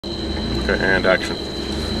Okay, and action.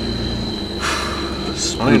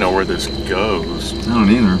 I don't even know where this goes. I don't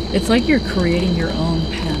either. It's like you're creating your own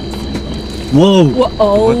path. Whoa!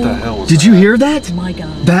 Whoa! What the hell was Did that? you hear that? Oh my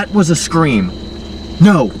god. That was a scream.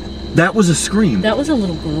 No, that was a scream. That was a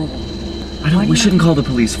little girl. We shouldn't call the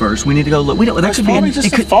police first. We need to go look. That could be probably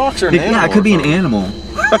just a fox or an animal. Yeah, it could be an animal.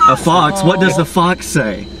 A fox. What does the fox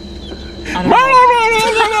say? I don't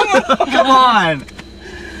know. Come on.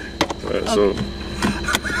 So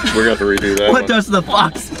we're gonna have to redo that. What does the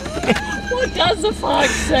fox? What does the fox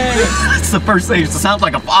say? That's the first thing. It sounds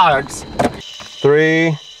like a fox.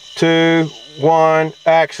 3, 2, 1,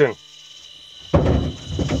 action.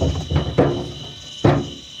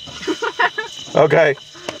 Okay.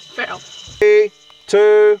 Fail. 3,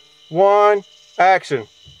 2, 1, action.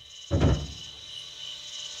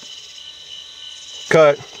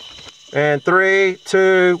 Cut. And 3,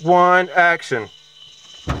 2, 1, action.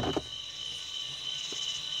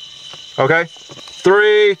 Okay.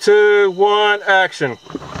 3, 2, 1, action.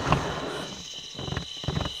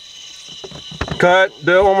 Cut.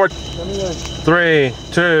 Do it one more. 3,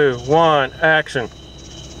 2, 1, action.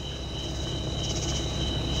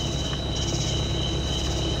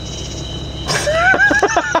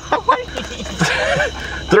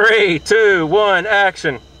 Three, 2, 1,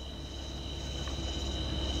 action.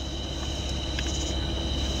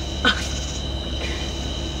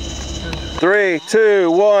 Three, 2,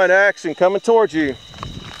 1, action. Coming towards you.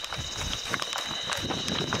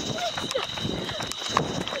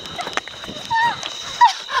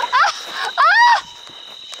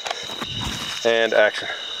 And action.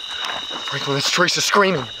 Franklin, this Teresa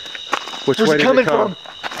screaming. Which Where's way it did coming it come?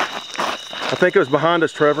 from? I think it was behind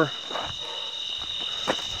us, Trevor.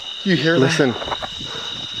 You hear Listen. that?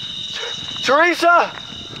 Teresa!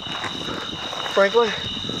 Franklin?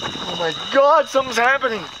 Oh my God, something's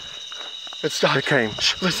happening. It stopped. It came.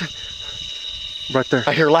 Shh, listen. Right there.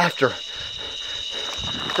 I hear laughter.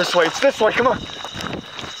 This way, it's this way, come on.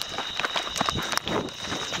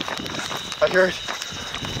 I hear it.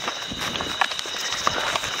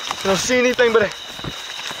 I don't see anything but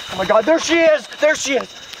oh my God, there she is! There she is!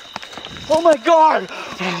 Oh my God!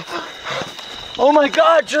 Oh my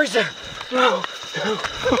God, Teresa! No.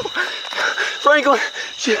 Franklin,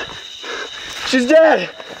 she's dead!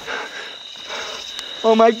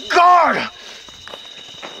 Oh my God!